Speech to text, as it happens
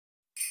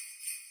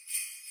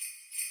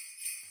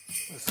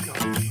Let's go.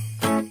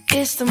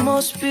 It's the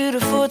most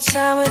beautiful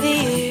time of the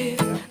year.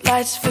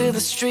 Lights fill the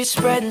streets,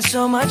 spreading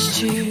so much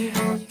cheer.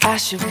 I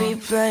should be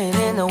playing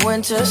in the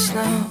winter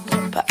snow,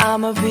 but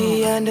I'ma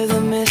be under the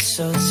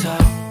mistletoe.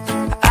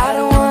 I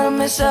don't wanna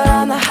miss out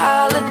on the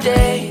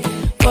holiday,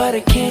 but I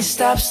can't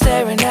stop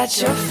staring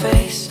at your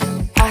face.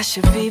 I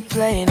should be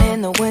playing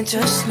in the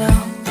winter snow,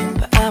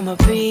 but I'ma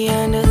be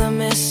under the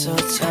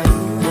mistletoe.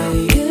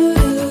 With you,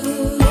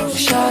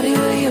 shawty,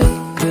 with you,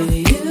 with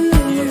you,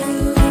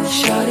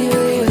 shawty,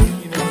 with you,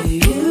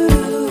 with you,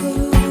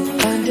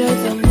 under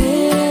the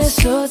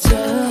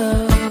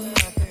mistletoe.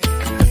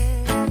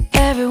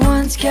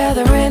 Everyone's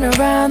gathering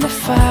around the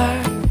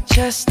fire,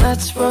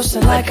 chestnuts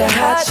roasting like a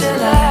hot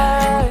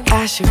July.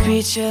 I should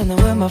be chilling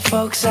with my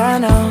folks, I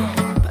know,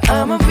 but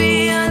I'ma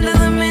be under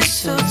the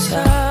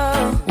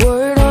mistletoe.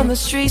 Word on the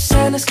street,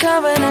 Santa's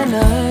coming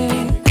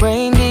tonight.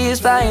 Reindeer's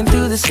flying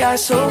through the sky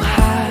so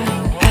high.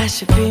 I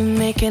should be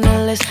making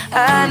a list,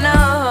 I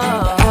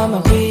know, but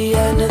I'ma be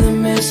under the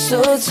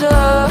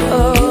mistletoe.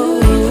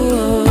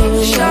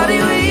 Shawty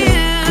with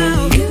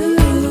you,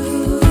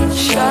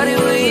 shawty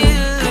with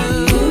you,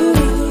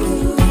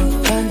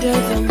 under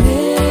the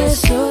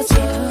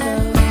mistletoe.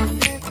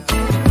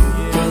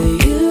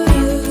 With you,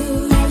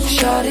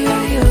 shawty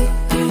with you,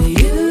 with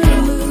you,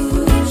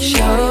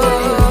 shawty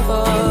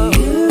with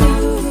you,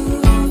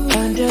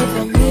 under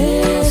the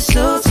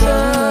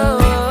mistletoe.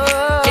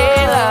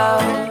 Yeah,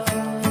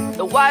 love.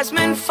 The wise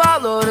men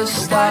follow the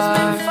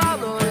star,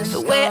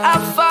 the way I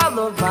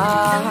followed my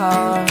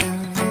heart,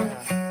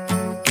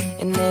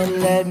 and it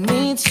led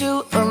me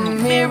to a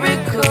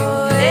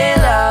miracle. Hey,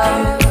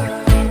 love,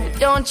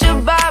 don't you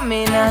buy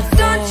me nothing,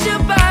 don't you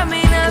buy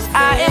me nothing. I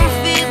am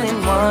feeling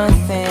one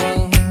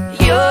thing,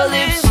 your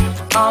lips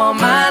on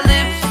my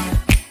lips.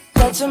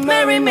 That's a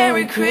merry,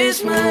 merry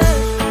Christmas.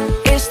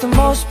 It's the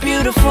most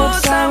beautiful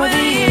time of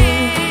the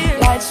year.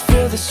 Lights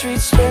fill the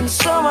streets, spend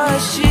so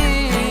much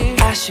cheer.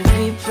 I should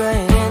be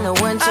playing in the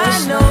winter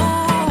snow,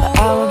 but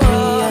I will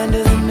be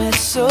under the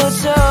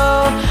mistletoe.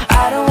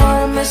 I don't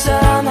wanna miss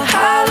out on the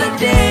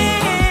holiday,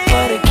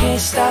 but I can't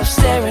stop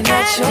staring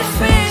at your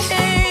face.